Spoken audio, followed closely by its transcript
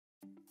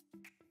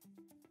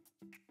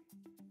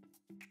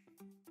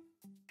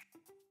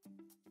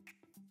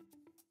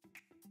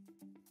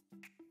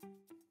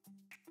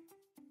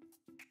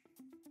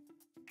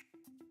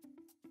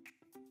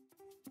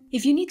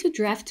If you need to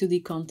draft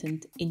 2D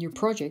content in your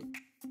project,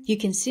 you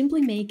can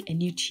simply make a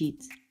new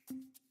sheet.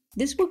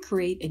 This will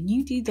create a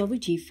new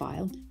DWG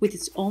file with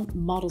its own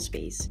model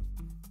space,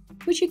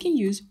 which you can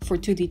use for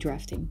 2D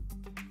drafting.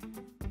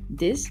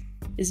 This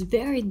is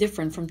very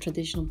different from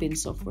traditional BIM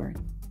software,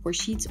 where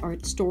sheets are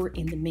stored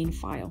in the main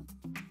file.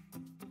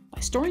 By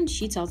storing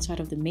sheets outside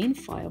of the main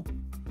file,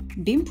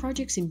 BIM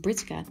projects in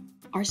BricsCAD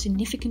are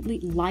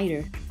significantly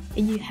lighter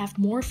and you have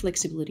more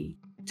flexibility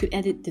to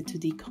edit the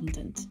 2D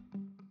content.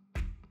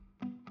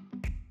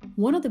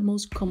 One of the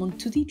most common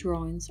 2D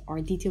drawings are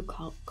detail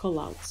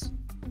callouts.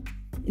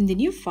 In the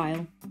new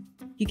file,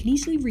 you can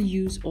easily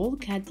reuse all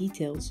CAD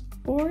details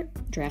or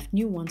draft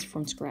new ones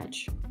from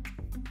scratch.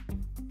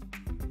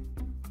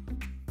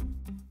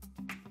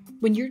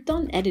 When you're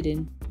done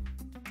editing,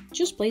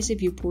 just place the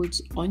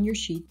viewports on your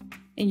sheet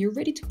and you're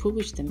ready to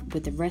publish them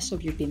with the rest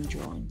of your BIM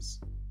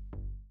drawings.